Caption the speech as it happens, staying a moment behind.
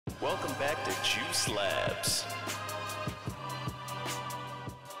welcome back to Juice Labs.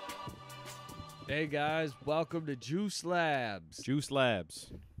 Hey guys, welcome to Juice Labs. Juice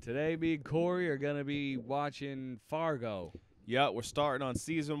Labs. Today me and Corey are going to be watching Fargo. Yeah, we're starting on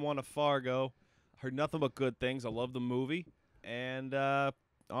season 1 of Fargo. Heard nothing but good things. I love the movie. And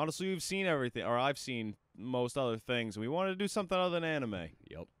honestly, we've seen everything, or I've seen most other things. We wanted to do something other than anime.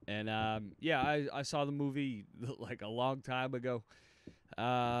 Yep. And yeah, I saw the movie like a long time ago.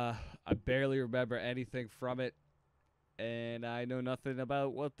 I barely remember anything from it. And I know nothing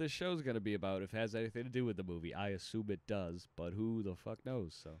about what this show's going to be about. If it has anything to do with the movie, I assume it does, but who the fuck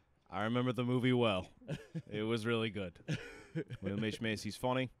knows? So I remember the movie well. It was really good. William H. Macy's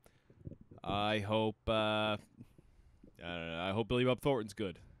funny. I hope I don't know. I hope Billy Bob Thornton's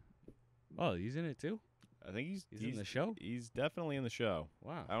good. Oh, he's in it too? I think he's in the show? He's definitely in the show.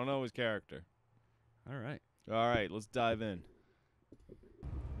 Wow. I don't know his character. All right. All right, let's dive in.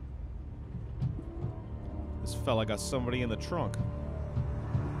 This fella got somebody in the trunk.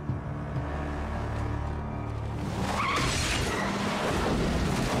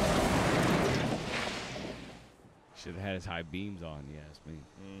 Should have had his high beams on, you ask me.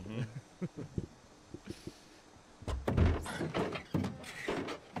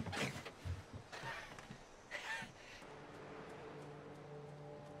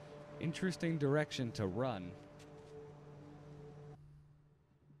 Interesting direction to run.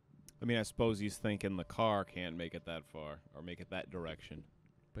 I mean, I suppose he's thinking the car can't make it that far or make it that direction.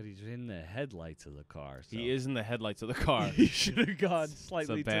 But he's in the headlights of the car. So. He is in the headlights of the car. He should have gone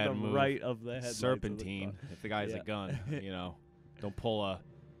slightly to the move. right of the headlights. Serpentine. Of the car. If the guy has a gun, you know, don't pull a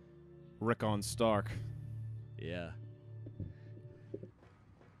Rickon Stark. Yeah.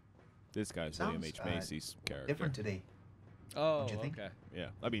 This guy's William H. Macy's character. Different today. Oh, Don't you think? okay. Yeah,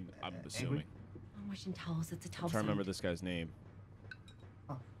 I mean, I'm assuming. I'm wishing towels. It's a towel. I'm trying to remember this guy's name.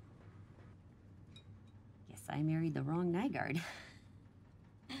 Guess I married the wrong Nygaard.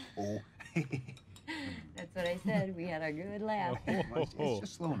 Oh. That's what I said. We had a good laugh. It's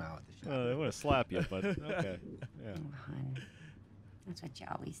just slow now at the shop. They want to slap you, but okay. Yeah. Oh, hon. That's what you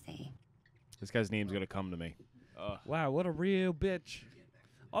always say. This guy's name's going to come to me. Wow, what a real bitch.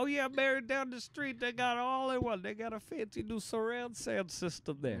 Oh, yeah, married down the street. They got all in one. They got a fancy new surround sound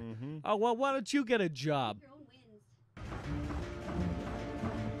system there. Oh, well, why don't you get a job?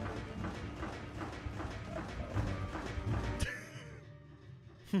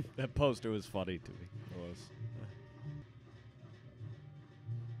 That poster was funny to me. It was.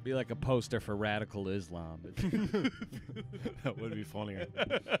 Be like a poster for radical Islam. That would be funnier.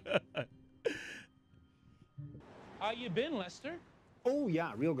 How you been, Lester? Oh,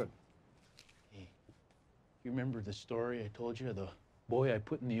 yeah, real good. Hey, you remember the story I told you of the boy I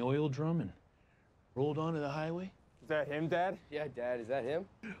put in the oil drum and rolled onto the highway? Is that him, Dad? Yeah, Dad, is that him?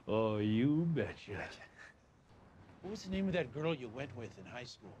 Oh, you betcha. What was the name of that girl you went with in high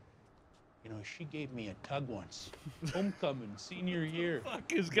school? You know, she gave me a tug once. Homecoming, senior year. What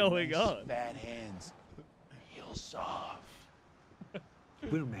the fuck is going on? Bad hands. Real soft.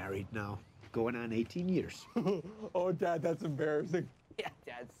 We're married now. Going on 18 years. Oh, Dad, that's embarrassing. Yeah,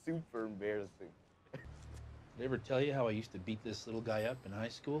 Dad, super embarrassing. Did I ever tell you how I used to beat this little guy up in high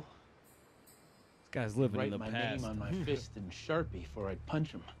school? This guy's living Write in the my past. name on my fist in Sharpie before I'd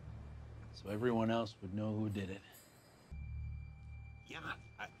punch him, so everyone else would know who did it. Yeah,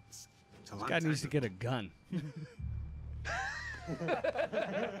 it's a This long guy time needs to get a gun.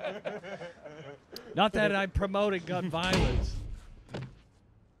 Not that I'm promoting gun violence. But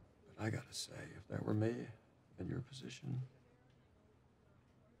I gotta say, if that were me in your position,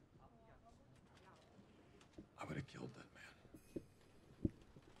 I would have killed that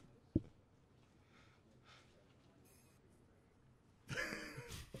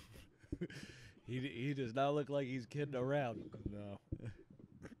man. He does not look like he's kidding around. No.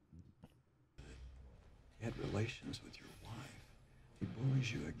 He had relations with your wife. He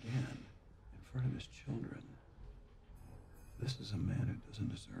bullies you again in front of his children. This is a man who doesn't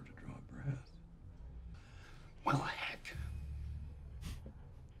deserve to draw a breath. Well, heck.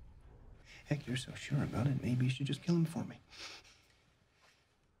 Heck, you're so sure about it. Maybe you should just kill him for me.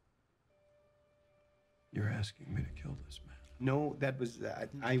 You're asking me to kill this man. No, that was,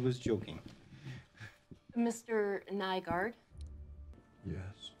 I was joking. Mr. Nygaard?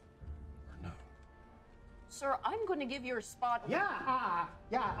 Yes or no? Sir, I'm going to give your spot. Yeah,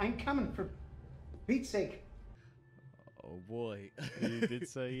 I'm coming, for Pete's sake. Oh boy. He did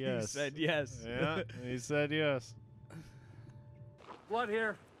say yes. He said yes. Yeah, he said yes. Blood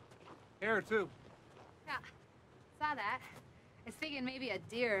here. Here, too. Yeah, saw that. I was thinking maybe a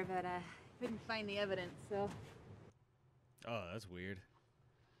deer, but couldn't find the evidence, so. Oh, that's weird.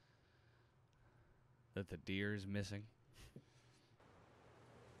 that the deer is missing.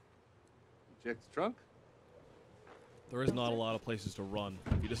 Check the trunk. There is not a lot of places to run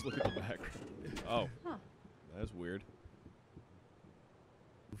if you just look at the background. Oh, that's weird.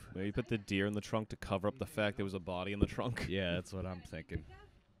 Maybe put the deer in the trunk to cover up the fact there was a body in the trunk. Yeah, that's what I'm thinking.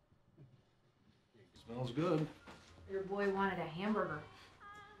 Smells good. Your boy wanted a hamburger.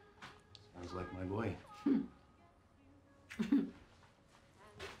 Sounds like my boy.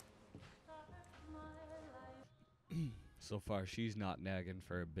 So far, she's not nagging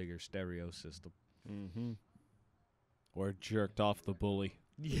for a bigger stereo system. Mm-hmm. Or jerked off the bully.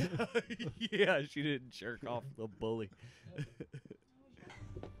 Yeah, yeah, she didn't jerk off the bully.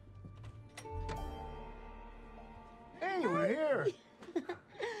 Hey, we're here.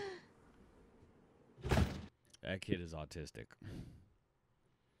 That kid is autistic.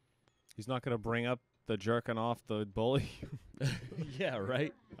 He's not going to bring up the jerking off the bully. Yeah,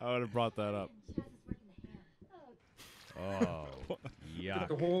 right? I would have brought that up. Oh, yeah.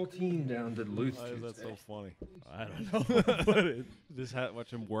 The whole team down to Duluth. Why is that so funny? I don't know. But Just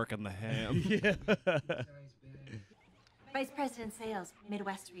watch him work on the ham. yeah. Vice President Sales,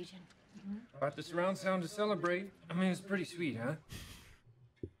 Midwest region. Brought the surround sound to celebrate. I mean, it's pretty sweet, huh?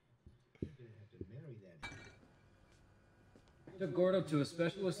 Took Gordo to a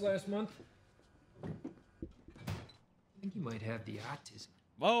specialist last month. I think he might have the autism.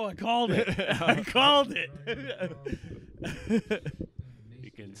 Oh, I called it. I called it. You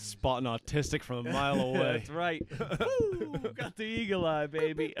can spot an autistic from a mile away. That's right. Woo, got the eagle eye,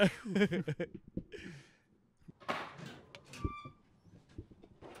 baby.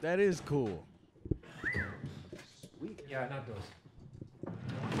 That is cool. Sweet. Yeah, not those.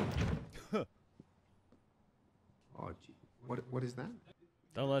 Oh, gee. What is that?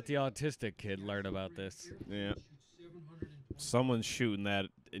 Don't let the autistic kid learn about this. Yeah. Someone's shooting that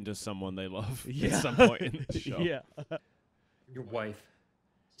into someone they love Yeah. at some point in the show. Yeah. Your wife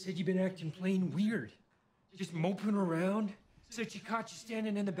said you've been acting plain weird. Just moping around. Said she caught you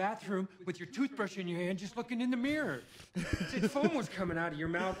standing in the bathroom with your toothbrush in your hand just looking in the mirror. Said foam was coming out of your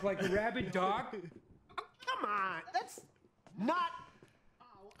mouth like a rabid dog. Come on, that's not.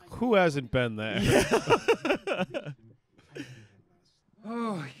 Who hasn't been there?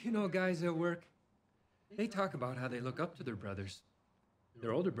 Oh, you know, guys at work, they talk about how they look up to their brothers,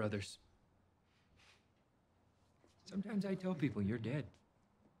 their older brothers. Sometimes I tell people you're dead.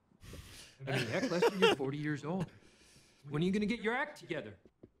 I mean, heck, Lester, you're 40 years old. When are you going to get your act together?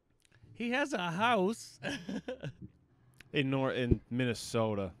 He has a house. in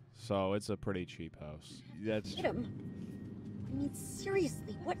Minnesota, so it's a pretty cheap house. That's Get him. I mean,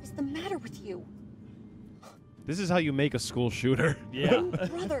 seriously, what is the matter with you? This is how you make a school shooter. Yeah.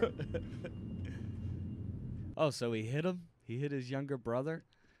 Brother. Oh, so he hit him? He hit his younger brother?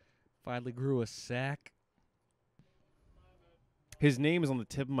 Finally grew a sack? His name is on the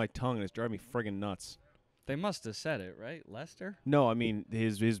tip of my tongue, and it's driving me friggin' nuts. They must have said it, right? Lester? No, I mean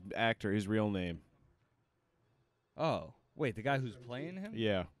his actor, his real name. Oh. Wait, the guy who's playing him?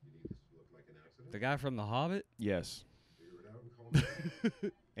 Yeah. The guy from The Hobbit? Yes.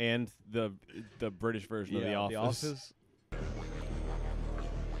 And the British version of The Office. The Office.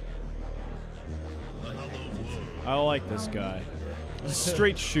 I like this guy.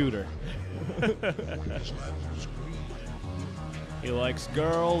 Straight shooter. He likes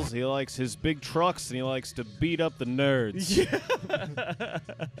girls, he likes his big trucks, and he likes to beat up the nerds.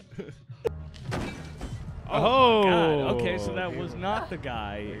 Oh! God. Okay, so that was not the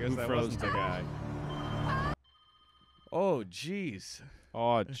guy who froze the guy. Oh, jeez.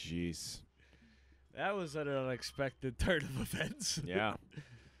 Oh, jeez. That was an unexpected turn of events. Yeah.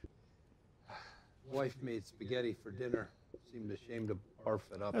 Wife made spaghetti for dinner. Seemed ashamed to barf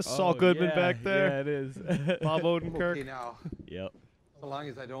it up. That's Saul Goodman yeah, back there. Yeah, it is. Bob Odenkirk. Okay now, Yep. so long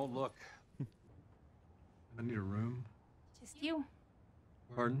as I don't look. I need a room. Just you?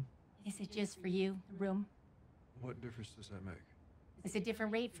 Pardon? Is it just for you, the room? What difference does that make? It's a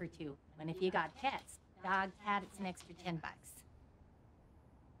different rate for two. And if you got pets, dog, cat, it's an extra $10.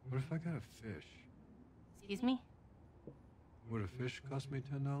 What if I got a fish? Excuse me? Would a fish cost me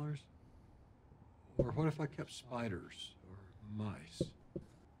 $10? Or what if I kept spiders or mice?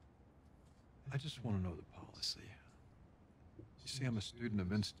 I just want to know the policy. You see, I'm a student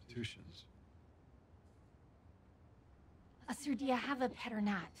of institutions. Sir, do you have a pet or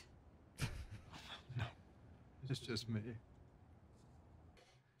not? No, it's just me.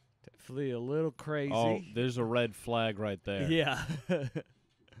 Definitely a little crazy. Oh, there's a red flag right there. Yeah.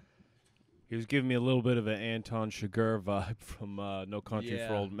 He was giving me a little bit of an Anton Chigurh vibe from No Country for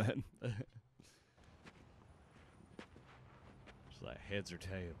Yeah. Old Men. It's like heads or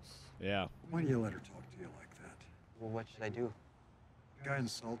tails. Yeah. Why do you let her talk to you like that? Well, what should I do? A guy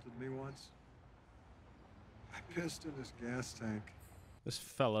insulted me once. I pissed in his gas tank. This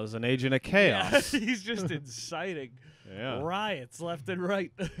fella's an agent of Yeah, chaos. he's just inciting riots left and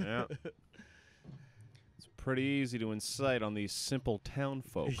right. Yeah. It's pretty easy to incite on these simple town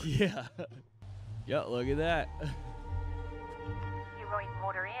folk. Yeah. Yeah, look at that. You going to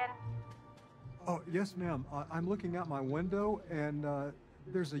motor in? Oh, yes, ma'am. I'm looking out my window, and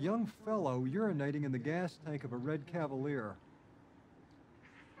there's a young fellow urinating in the gas tank of a red Cavalier.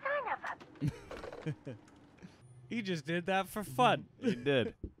 Son of a... He just did that for fun. He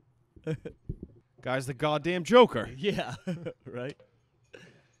did. Guy's the goddamn Joker. Yeah, right?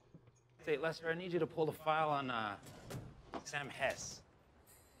 Say, Lester, I need you to pull the file on Sam Hess.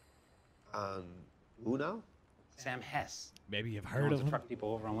 Who now? Sam Hess. Maybe you've He heard owns of the him. truck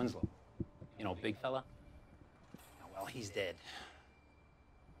depot over on Winslow. You know, big fella? Oh, well, he's dead.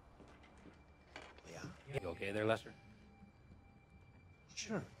 Yeah. You okay there, Lester?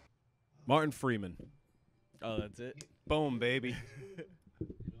 Sure. Martin Freeman. Oh, that's it? Boom, baby.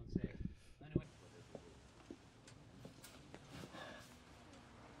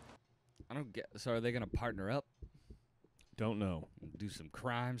 I don't get. So are they gonna partner up? Don't know. Do some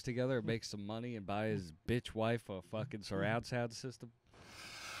crimes together, make some money, and buy his bitch wife a fucking surround sound system?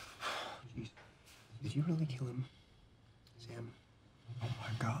 Jeez. Did you really kill him, Sam? Oh, my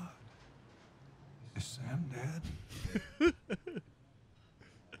God. Is Sam dead? How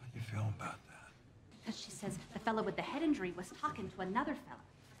do you feel about that? Because she says the fellow with the head injury was talking to another fella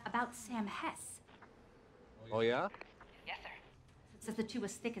about Sam Hess. Oh, yeah? Yes, sir. Says the two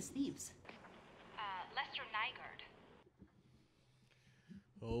as thick as thieves. Lester Nygaard.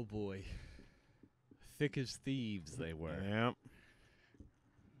 Oh boy. Thick as thieves they were. Yep.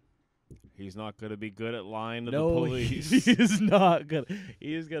 He's not going to be good at lying to the No, police. he is not gonna.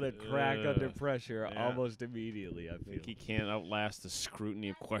 He is gonna crack under pressure yeah. almost immediately. I I feel. think he can't outlast the scrutiny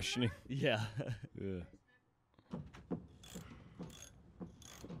of questioning. Yeah. Ugh.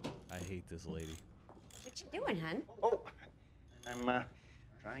 I hate this lady. What you doing, hun? Oh, I'm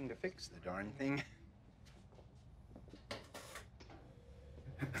trying to fix the darn thing.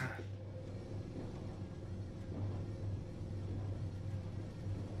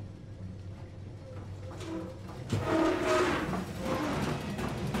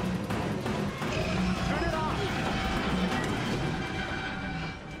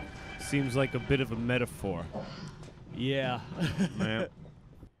 Seems like a bit of a metaphor. Yeah. Man.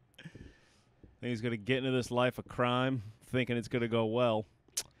 I think he's going to get into this life of crime thinking it's going to go well.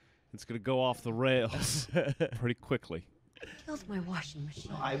 It's going to go off the rails pretty quickly. Killed my washing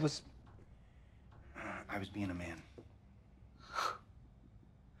machine. I was being a man.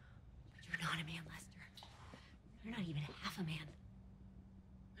 You're not a man, Lester. You're not even half a man.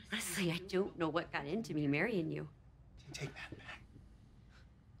 Honestly, I don't know what got into me marrying you. Take that back.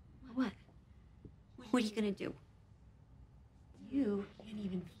 What? What are you gonna do? You can't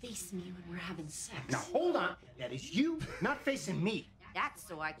even face me when we're having sex. Now hold on. That is you, not facing me. That's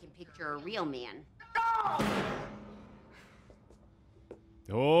so I can picture a real man.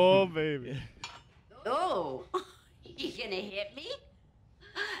 Oh, baby. Oh, you gonna hit me?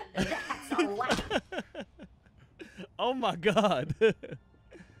 That's a lot. Oh my God.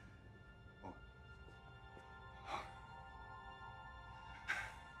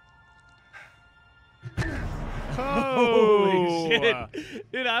 Holy shit.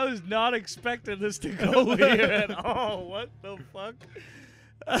 Dude, I was not expecting this to go here at all. What the fuck?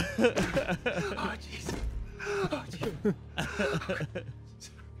 Oh, jeez. Oh, jeez.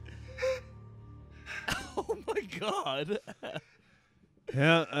 Oh my God.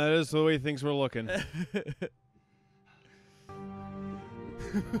 Yeah, that is the way things were looking. I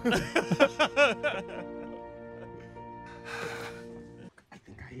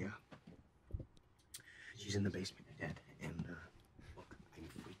think she's in the basement dead, and look, I'm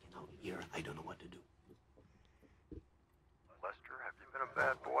freaking out here. I don't know what to do. Lester, have you been a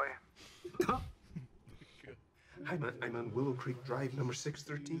bad boy? I'm on Willow Creek Drive, number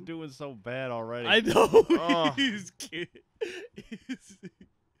 613. He's doing so bad already. I know. Oh.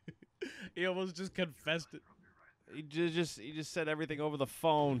 He almost just confessed it. He just said everything over the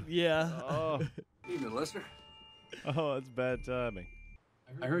phone. Yeah. Oh, Evening, Lester. oh, that's bad timing.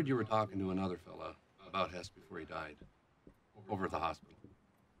 I heard you were talking to another fella about Hess before he died. Over at the hospital.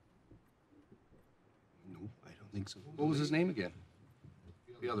 No, I don't think so. What was his name again?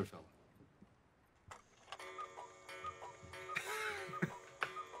 The other fella.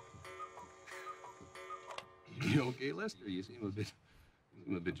 You okay, Lester? You seem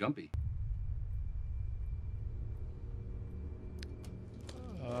a bit jumpy.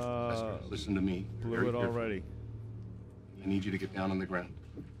 Listen to me. Blew very it carefully. already. I need you to get down on the ground.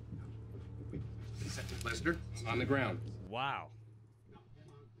 Lester, on the ground. Wow.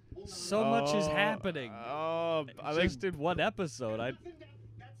 So much is happening. Oh, I think Just in one episode.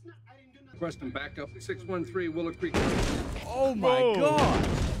 Preston, back up. 613 Willow Creek. Oh my Whoa. God.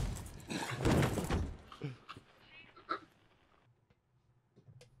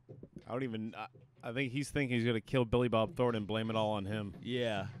 I don't even. I think he's thinking he's gonna kill Billy Bob Thornton and blame it all on him.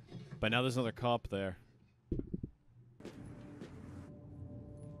 Yeah. But now there's another cop there.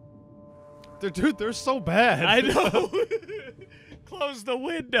 Dude, they're so bad. I know. Close the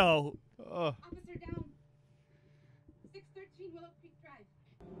window. Officer down. 613 Willow Creek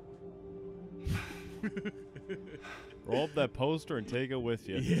Drive. Roll up that poster and take it with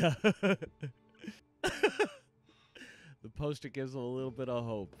you. Yeah. The poster gives him a little bit of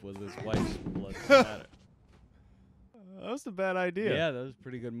hope with his wife's blood splatter. That was a bad idea. Yeah, that was a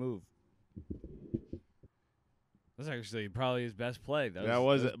pretty good move. That's actually probably his best play. That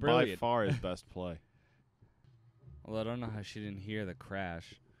was by brilliant. far his best play. Well, I don't know how she didn't hear the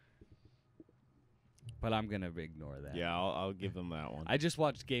crash. But I'm going to ignore that. Yeah, I'll give them that one. I just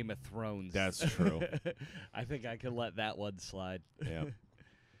watched Game of Thrones. That's true. I think I can let that one slide. Yeah.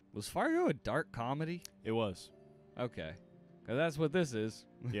 Was Fargo a dark comedy? It was. Okay. 'Cause that's what this is.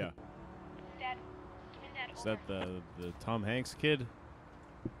 Yeah. Dad. Is that the Tom Hanks kid?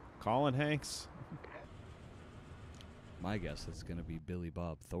 Colin Hanks? My guess is going to be Billy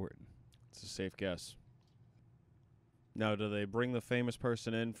Bob Thornton. It's a safe guess. Now, do they bring the famous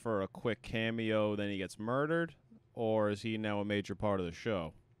person in for a quick cameo, then he gets murdered? Or is he now a major part of the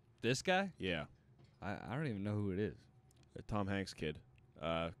show? This guy? Yeah. I don't even know who it is. The Tom Hanks kid.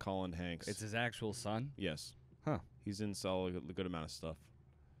 Colin Hanks. It's his actual son? Yes. Huh. He's in a good amount of stuff.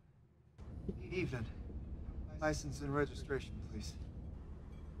 Evening. License and registration, please.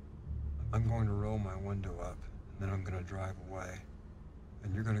 I'm going to roll my window up, and then I'm going to drive away.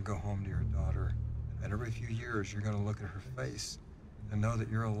 And you're going to go home to your daughter. And every few years, you're going to look at her face and know that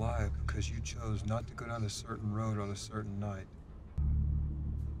you're alive because you chose not to go down a certain road on a certain night.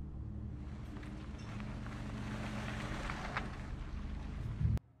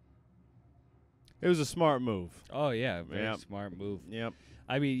 It was a smart move. Oh, yeah. Very Yep. smart move. Yep.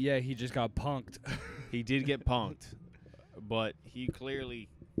 I mean, yeah, he just got punked. He did get punked, but he clearly,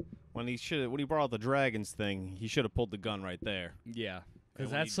 when he brought out the dragons thing, he should have pulled the gun right there. Yeah. Because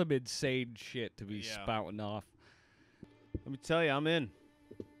And when that's some insane shit to be Yeah. spouting off. Let me tell you, I'm in.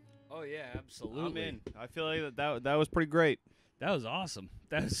 Oh, yeah, absolutely. I'm in. I feel like that was pretty great. That was awesome.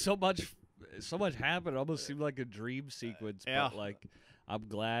 That was so much happened. It almost seemed like a dream sequence. Yeah. But, like, I'm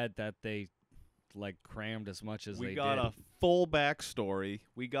glad that they, like, crammed as much as We they got did. a full backstory.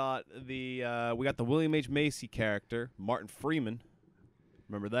 We got the William H. Macy character, Martin Freeman.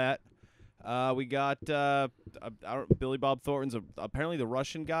 Remember that? We got Billy Bob Thornton's apparently the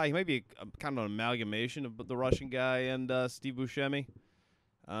Russian guy. He might be kind of an amalgamation of the Russian guy and Steve Buscemi.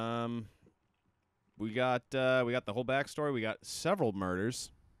 We got the whole backstory. We got several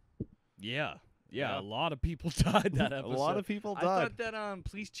murders. Yeah. Yeah. A lot of people died that A episode. lot of people I died. thought that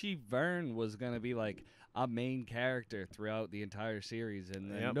Police Chief Vern was going to be, like, a main character throughout the entire series.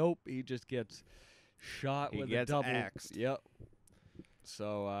 And then, Yep. nope, he just gets shot He with gets a double. axed. Yep.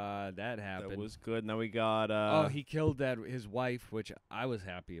 So that happened. That was good. Now we got he killed his wife, which I was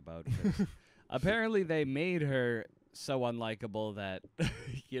happy about. 'Cause apparently, they made her so unlikable that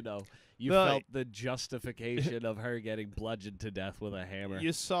you felt the justification of her getting bludgeoned to death with a hammer.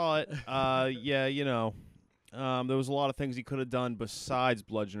 You saw it. Yeah, there was a lot of things he could have done besides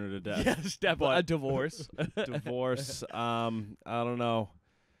bludgeon her to death. Yes, definitely. A divorce. Divorce. I don't know.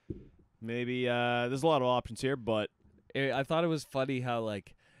 Maybe there's a lot of options here, but I thought it was funny how,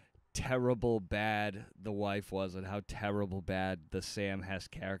 like, terrible bad the wife was and how terrible bad the Sam Hess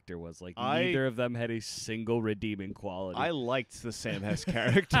character was. Like, neither of them had a single redeeming quality. I liked the Sam Hess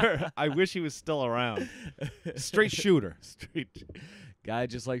character. I wish he was still around. Straight shooter. Guy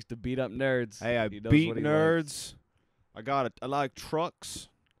just likes to beat up nerds. Hey, I He knows beat what he nerds. I like trucks.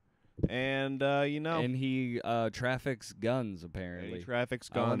 And, And he traffics guns, apparently. He traffics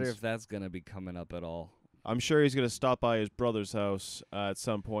I wonder guns. if that's going to be coming up at all. I'm sure he's going to stop by his brother's house at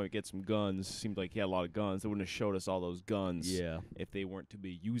some point, get some guns. Seemed like he had a lot of guns. They wouldn't have showed us all those guns if they weren't to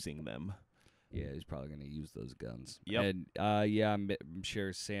be using them. Yeah, he's probably going to use those guns. Yep. And, I'm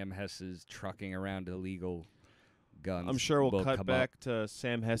sure Sam Hess is trucking around illegal guns. I'm sure we'll cut come back up. to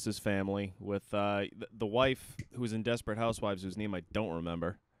Sam Hess's family with the wife who was in Desperate Housewives, whose name I don't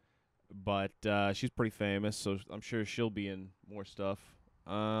remember. But she's pretty famous, so I'm sure she'll be in more stuff.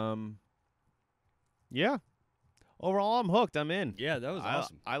 Yeah. Overall, I'm hooked. I'm in. Yeah, that was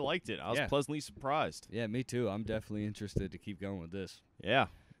awesome. I liked it. I was Yeah. pleasantly surprised. Yeah, me too. I'm definitely interested to keep going with this. Yeah.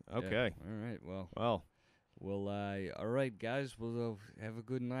 Yeah. Okay. All right. Well. Well. All right, guys. We'll have a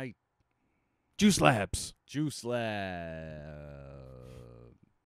good night. Juice Labs. Juice Labs.